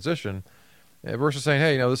the transition, versus saying,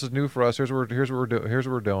 hey, this is new for us. Here's what we're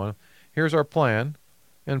doing. Here's our plan.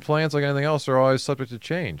 And plans, like anything else, are always subject to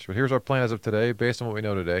change. But here's our plan as of today, based on what we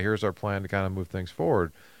know today. Here's our plan to kind of move things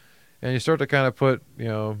forward. And you start to kind of put,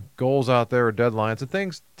 goals out there or deadlines, and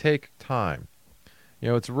things take time.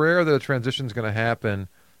 It's rare that a transition is going to happen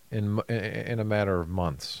in a matter of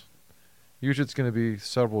months. Usually it's going to be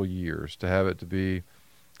several years to have it to be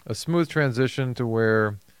a smooth transition to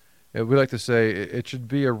where, we like to say, it should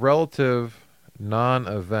be a relative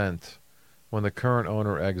non-event when the current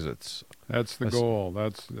owner exits. That's the goal.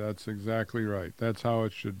 That's exactly right. That's how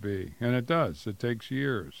it should be. And it does. It takes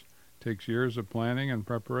years. It takes years of planning and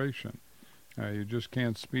preparation. You just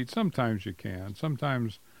can't speed. Sometimes you can.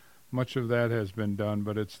 Sometimes much of that has been done,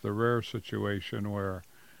 but it's the rare situation where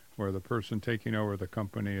the person taking over the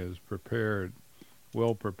company is prepared,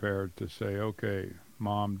 well prepared to say, okay,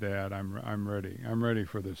 Mom, Dad, I'm ready. I'm ready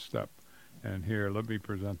for this step. And here, let me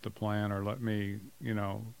present the plan, or let me,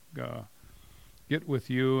 get with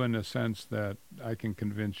you in the sense that I can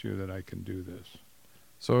convince you that I can do this.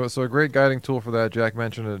 So a great guiding tool for that, Jack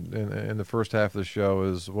mentioned it in the first half of the show,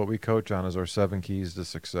 is what we coach on is our 7 keys to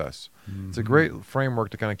success. Mm-hmm. It's a great framework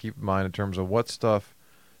to kind of keep in mind in terms of what stuff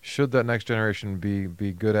should that next generation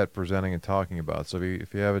be good at presenting and talking about. So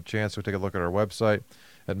if you have a chance to take a look at our website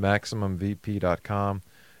at MaximumVP.com,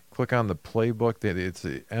 click on the playbook. It's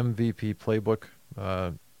the MVP playbook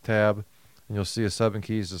tab. And you'll see a 7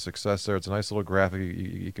 keys to success there. It's a nice little graphic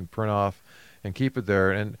you can print off and keep it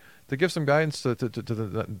there. And to give some guidance to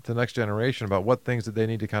the next generation about what things that they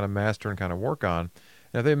need to kind of master and kind of work on.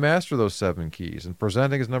 And if they master those 7 keys, and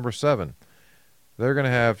presenting is number 7, they're going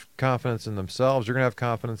to have confidence in themselves. You're going to have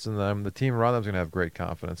confidence in them. The team around them is going to have great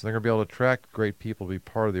confidence. And they're going to be able to attract great people to be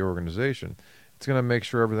part of the organization. It's going to make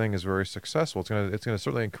sure everything is very successful. It's going to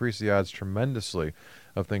certainly increase the odds tremendously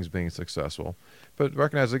of things being successful. But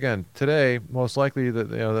recognize, again, today, most likely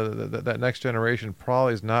that next generation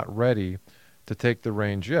probably is not ready to take the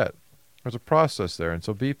reins yet. There's a process there, and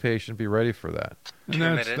so be patient, be ready for that. And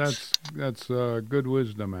that's good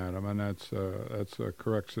wisdom, Adam, and that's a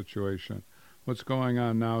correct situation. What's going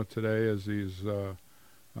on now today is these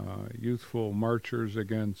youthful marchers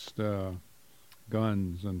against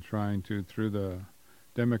guns and trying to, through the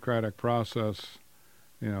democratic process,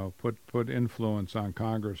 put influence on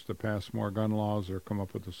Congress to pass more gun laws or come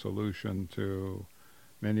up with a solution to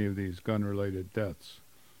many of these gun-related deaths.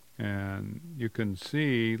 And you can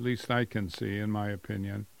see, at least I can see, in my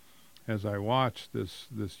opinion, as I watch this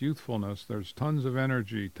youthfulness, there's tons of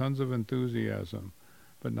energy, tons of enthusiasm,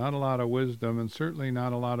 but not a lot of wisdom, and certainly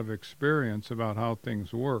not a lot of experience about how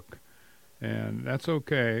things work. And that's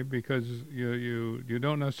okay, because you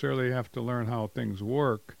don't necessarily have to learn how things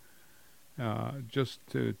work just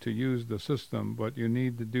to use the system, but you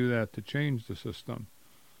need to do that to change the system.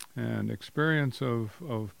 And experience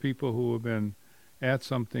of people who have been at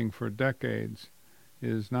something for decades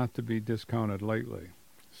is not to be discounted lightly.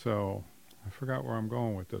 So I forgot where I'm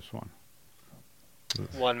going with this one.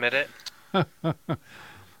 1 minute. I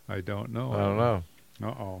don't know. I don't know.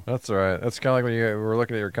 Uh-oh. That's all right. That's kind of like when we were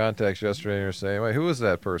looking at your contacts yesterday and you're saying, wait, who is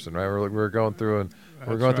that person, right? We're going through and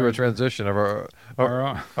we're going through a transition of our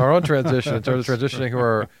own transition in terms of transitioning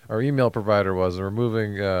who our email provider was, and we're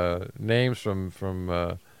moving names from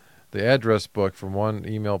the address book from one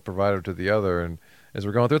email provider to the other. And as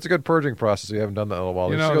we're going through, it's a good purging process. We haven't done that in a while.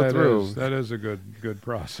 You know, that is a good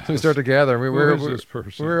process. So we start to gather. And we were this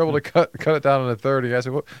person? We were able to cut it down into 30. I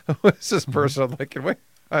said, what is this person? I'm like, wait.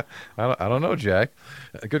 I don't know, Jack.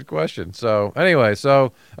 Good question. So anyway,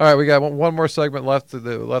 all right, we got one more segment left to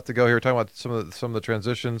go here. We're talking about some of the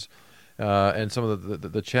transitions and some of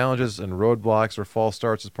the challenges and roadblocks or false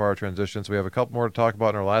starts as part of transitions. We have a couple more to talk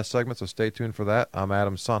about in our last segment, so stay tuned for that. I'm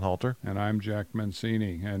Adam Sonhalter. And I'm Jack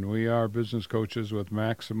Mancini, and we are business coaches with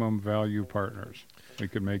Maximum Value Partners. We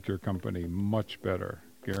can make your company much better,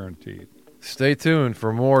 guaranteed. Stay tuned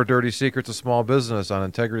for more Dirty Secrets of Small Business on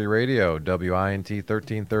Integrity Radio, WINT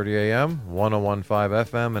 1330 AM, 1015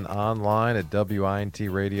 FM, and online at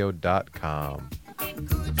WINTradio.com.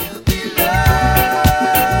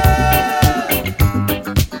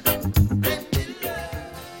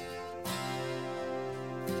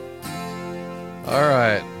 All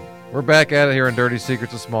right, we're back at it here in Dirty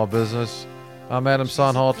Secrets of Small Business. I'm Adam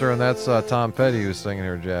Sonhalter, and that's Tom Petty who's singing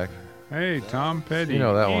here, Jack. Hey, Tom Petty. You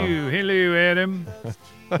know that one. Hello, Adam.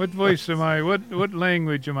 What voice am I? What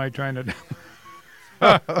language am I trying to do?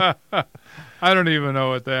 I don't even know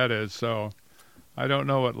what that is, so I don't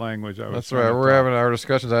know what language I was. That's right. We're having our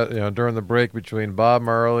discussions during the break between Bob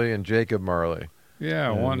Marley and Jacob Marley.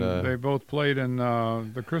 Yeah, they both played in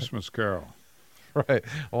the Christmas Carol. Right.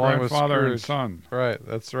 Grandfather and son. Right,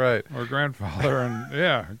 that's right. Or grandfather and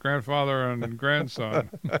grandson.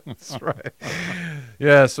 That's right.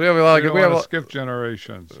 Yes, we have a lot of we have to skip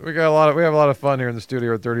generations. We have a lot of fun here in the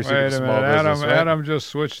studio at 30 Secrets of Small Business. Right? Adam just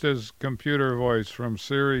switched his computer voice from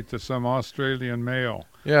Siri to some Australian male.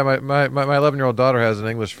 Yeah, my 11-year-old daughter has an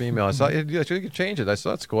English female. I saw you could change it. I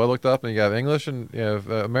saw that's cool. I looked up and you have English and you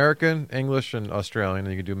have American, English, and Australian,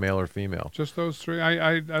 and you can do male or female. Just those three.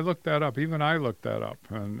 I looked that up. Even I looked that up.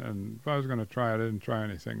 And if I was going to try it, I didn't try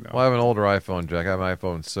anything though. Well, I have an older iPhone, Jack. I have an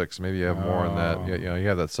iPhone 6. Maybe you have more on that. You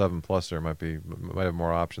have that 7 Plus. There might have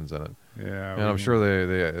more options in it. Yeah. And I'm sure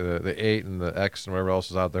the 8 and the X and whatever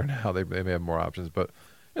else is out there now, they may have more options. But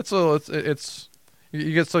it's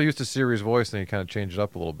you get so used to Siri's voice, then you kind of change it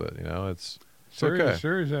up a little bit. It's okay.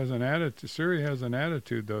 Siri has an attitude. Siri has an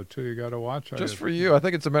attitude though too. You got to watch. Just for you, I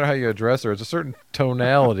think it's a matter how you address her. It's a certain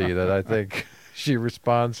tonality that I think she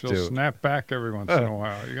responds to. She'll snap back every once in a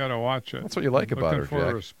while. You got to watch it. That's what you like about her, Looking for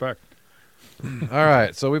Jack. respect. All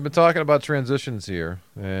right, so we've been talking about transitions here,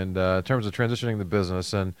 and in terms of transitioning the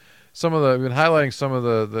business, and we've been highlighting some of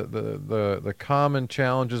the common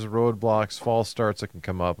challenges, roadblocks, false starts that can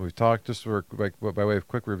come up. We've talked just by way of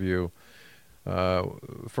quick review.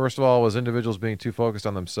 First of all, was individuals being too focused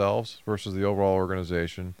on themselves versus the overall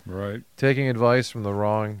organization. Right. Taking advice from the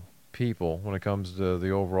wrong people when it comes to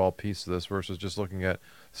the overall piece of this versus just looking at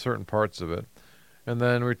certain parts of it. And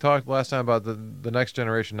then we talked last time about the next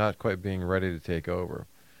generation not quite being ready to take over.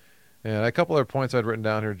 And a couple other points I'd written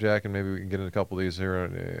down here, Jack, and maybe we can get into a couple of these here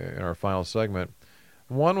in our final segment.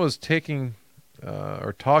 One was taking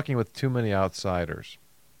or talking with too many outsiders.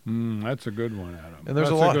 That's a good one, Adam. And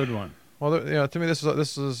there's That's a good one. Well, to me, this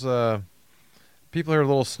is people hear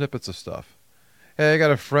little snippets of stuff. Hey, I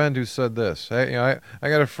got a friend who said this. Hey, I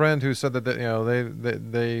got a friend who said that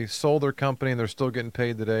they sold their company and they're still getting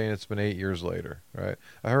paid today, and it's been 8 years later, right?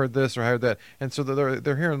 I heard this or I heard that, and so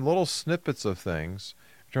they're hearing little snippets of things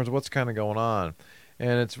in terms of what's kind of going on,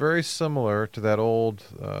 and it's very similar to that old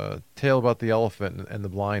tale about the elephant and the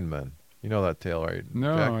blind men. You know that tale, right?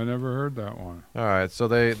 No, Jack? I never heard that one. All right, so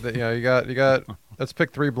they you got let's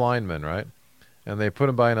pick 3 blind men, right? And they put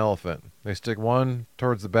them by an elephant. They stick one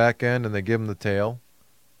towards the back end, and they give him the tail.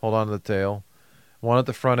 Hold on to the tail. One at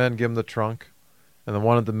the front end, give him the trunk, and then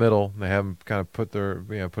one at the middle. And they have him kind of put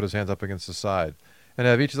his hands up against the side, and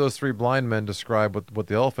have each of those 3 blind men describe what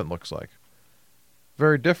the elephant looks like.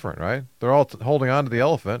 Very different, right? They're all holding on to the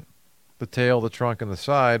elephant, the tail, the trunk, and the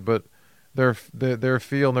side, but their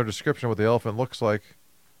feel and their description of what the elephant looks like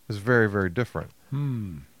is very, very different.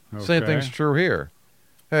 Okay. Same thing's true here.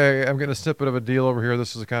 hey, I'm getting a snippet of a deal over here.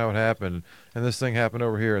 This is kind of what happened, and this thing happened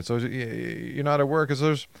over here. And so you're not aware because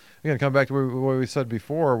there's, again, come back to what we said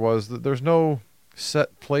before was that there's no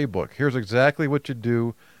set playbook. Here's exactly what you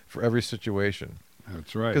do for every situation.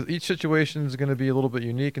 That's right. Because each situation is going to be a little bit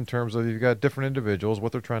unique in terms of you've got different individuals,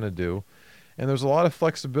 what they're trying to do. And there's a lot of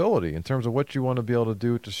flexibility in terms of what you want to be able to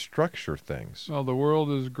do to structure things. Well, the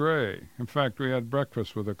world is gray. In fact, we had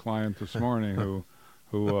breakfast with a client this morning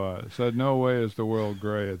who said, no way is the world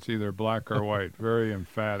gray. It's either black or white. Very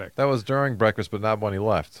emphatic. That was during breakfast, but not when he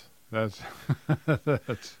left. That's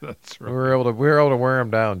that's right. We were able to wear him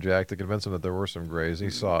down, Jack, to convince him that there were some grays. He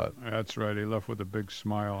saw it. That's right. He left with a big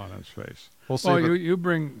smile on his face. We'll see. Well, you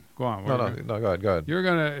bring. Go on. No, go ahead. You're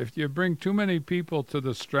gonna, if you bring too many people to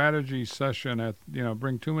the strategy session,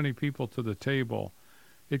 bring too many people to the table,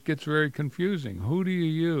 it gets very confusing. Who do you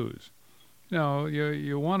use?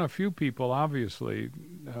 You want a few people, obviously,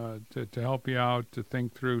 to help you out, to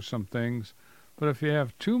think through some things. But if you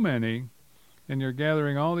have too many, and you're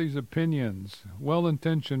gathering all these opinions,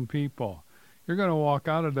 well-intentioned people, you're going to walk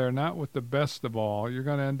out of there not with the best of all. You're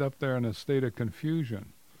going to end up there in a state of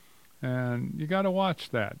confusion. And you got to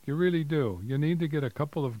watch that. You really do. You need to get a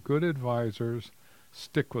couple of good advisors,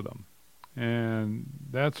 stick with them. And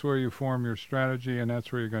that's where you form your strategy, and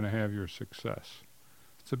that's where you're going to have your success.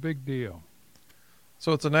 It's a big deal.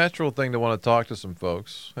 So it's a natural thing to want to talk to some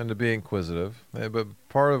folks and to be inquisitive. But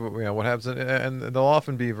part of it, what happens, and they'll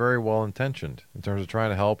often be very well-intentioned in terms of trying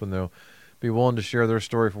to help, and they'll be willing to share their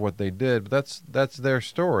story for what they did. But that's their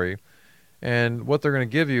story. And what they're going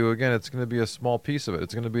to give you, again, it's going to be a small piece of it.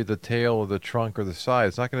 It's going to be the tail or the trunk or the side.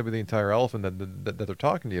 It's not going to be the entire elephant that they're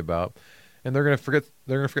talking to you about. And they're going to forget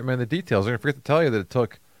many of the details. They're going to forget to tell you that it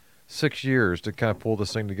took 6 years to kind of pull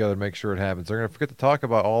this thing together and make sure it happens. They're going to forget to talk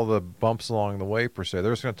about all the bumps along the way, per se.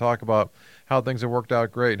 They're just going to talk about how things have worked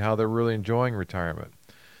out great and how they're really enjoying retirement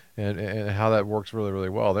and how that works really, really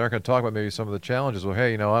well. They're not going to talk about maybe some of the challenges. Well,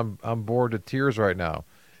 hey, I'm bored to tears right now.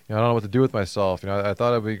 I don't know what to do with myself. I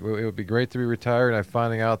thought it would be great to be retired, and I'm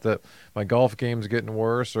finding out that my golf game's getting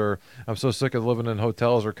worse, or I'm so sick of living in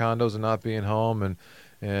hotels or condos and not being home, and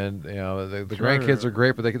the grandkids are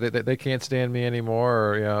great, but they can't stand me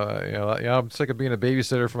anymore. Or I'm sick of being a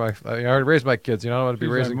babysitter for my. I already raised my kids. I don't want to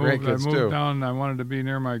be raising grandkids too. I moved down. I wanted to be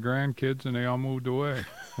near my grandkids, and they all moved away.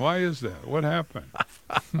 Why is that? What happened?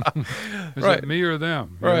 Is it me or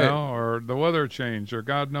them? Or the weather changed, or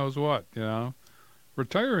God knows what?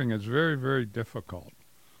 Retiring is very, very difficult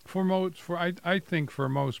I think for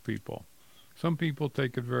most people. Some people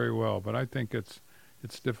take it very well, but I think it's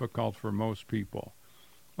difficult for most people.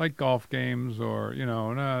 Like golf games, or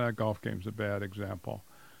golf game's a bad example.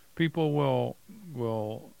 People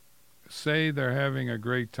will say they're having a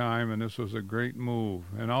great time and this was a great move,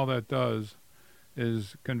 and all that does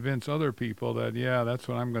is convince other people that that's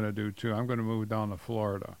what I'm going to do too. I'm going to move down to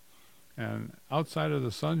Florida, and outside of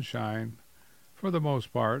the sunshine, for the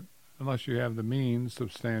most part, unless you have the means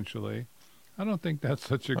substantially, I don't think that's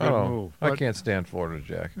such a good move. I can't stand Florida,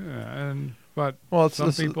 Jack. Yeah, but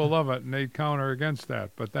some people love it, and they counter against that.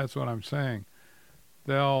 But that's what I'm saying.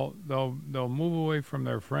 They'll move away from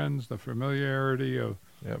their friends, the familiarity of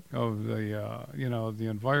the the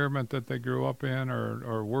environment that they grew up in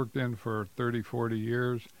or worked in for 30, 40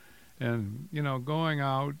 years, and going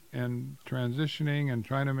out and transitioning and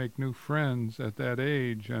trying to make new friends at that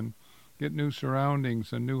age and get new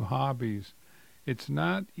surroundings and new hobbies. It's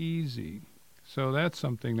not easy. So that's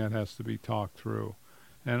something that has to be talked through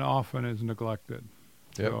and often is neglected.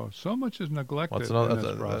 Yep. So much is neglected in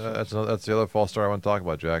this process. That's the other false start I want to talk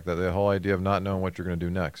about, Jack, that the whole idea of not knowing what you're going to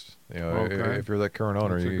do next. If you're that current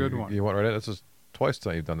owner, that's a good one. You went right in. This is twice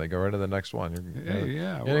tonight you've done. They go right into the next one. You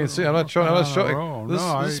can see, I'm not showing.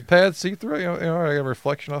 This pad see-through. I got a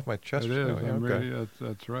reflection off my chest. It is.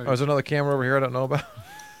 That's right. Oh, is there another camera over here I don't know about?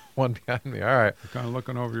 One behind me. All right. You're kind of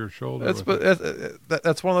looking over your shoulder. That's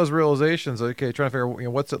one of those realizations. Okay, trying to figure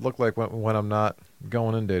out what's it look like when I'm not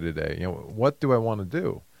going in day to day. What do I want to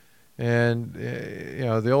do? And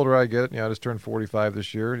the older I get, I just turned 45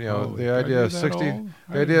 this year. The idea of 60,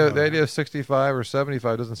 the idea of 65 or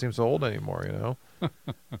 75 doesn't seem so old anymore.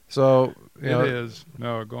 So it is.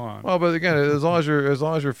 No, go on. Well, but again, as long as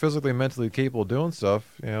you're physically, mentally capable of doing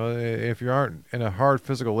stuff, if you aren't in a hard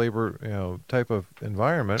physical labor, type of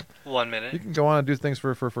environment, 1 minute, you can go on and do things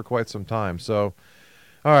for quite some time. So,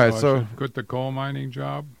 all right, so I should quit the coal mining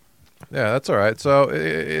job. Yeah, that's all right. So,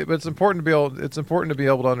 but it's important to be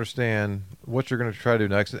able to understand what you're going to try to do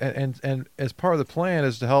next, and as part of the plan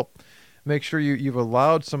is to help make sure you've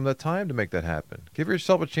allowed some of that time to make that happen. Give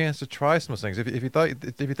yourself a chance to try some of those things. If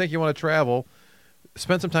you think you want to travel,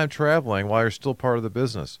 spend some time traveling while you're still part of the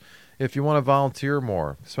business. If you want to volunteer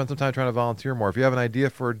more, spend some time trying to volunteer more. If you have an idea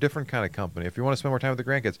for a different kind of company, if you want to spend more time with the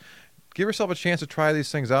grandkids, give yourself a chance to try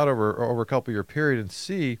these things out over a couple year period and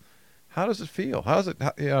see how does it feel. Does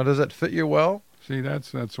it fit you well? See,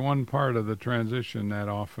 that's one part of the transition that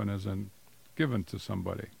often isn't given to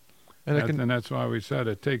somebody. And that's why we said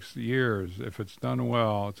it takes years. If it's done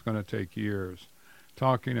well, it's going to take years.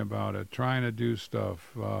 Talking about it, trying to do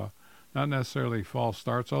stuff, not necessarily false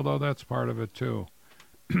starts, although that's part of it too.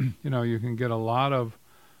 You can get a lot of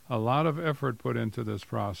effort put into this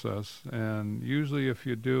process, and usually if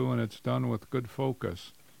you do and it's done with good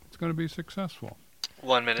focus, it's going to be successful.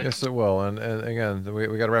 1 minute. Yes, it will. And again,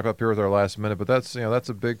 we got to wrap up here with our last minute. But that's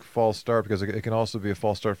a big false start, because it can also be a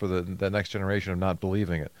false start for the next generation of not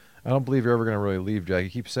believing it. I don't believe you're ever going to really leave, Jack. You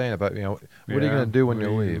keep saying about what are you going to do when you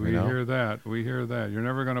leave? We hear that. We hear that. You're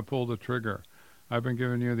never going to pull the trigger. I've been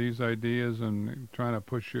giving you these ideas and trying to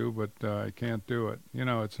push you, but I can't do it.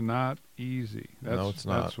 It's not easy. No, it's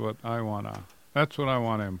not. That's what I want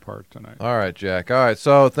to impart tonight. All right, Jack. All right.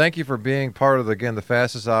 So thank you for being part of, the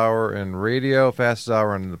fastest hour in radio, fastest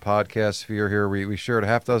hour in the podcast sphere here. We shared a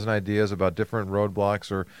half dozen ideas about different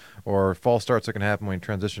roadblocks or false starts that can happen when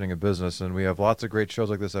transitioning a business, and we have lots of great shows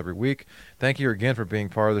like this every week. Thank you again for being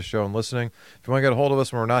part of the show and listening. If you want to get a hold of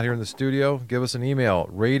us when we're not here in the studio, give us an email,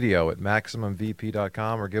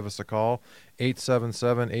 radio@maximumvp.com, or give us a call,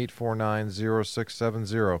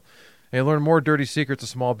 877-849-0670. Hey, learn more dirty secrets of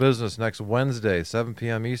small business next Wednesday, 7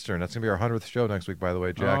 p.m. Eastern. That's going to be our 100th show next week, by the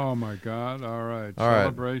way, Jack. Oh, my God. All right. All right.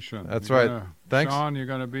 Celebration. That's right. Thanks. Sean, you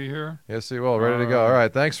going to be here? Yes, he will. Ready to go. All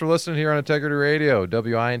right. Thanks for listening here on Integrity Radio,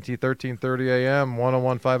 WINT 1330 AM,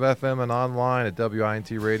 101.5 FM, and online at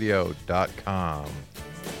WINTradio.com.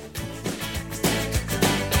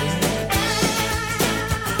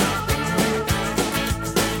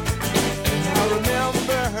 I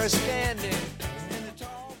remember her standing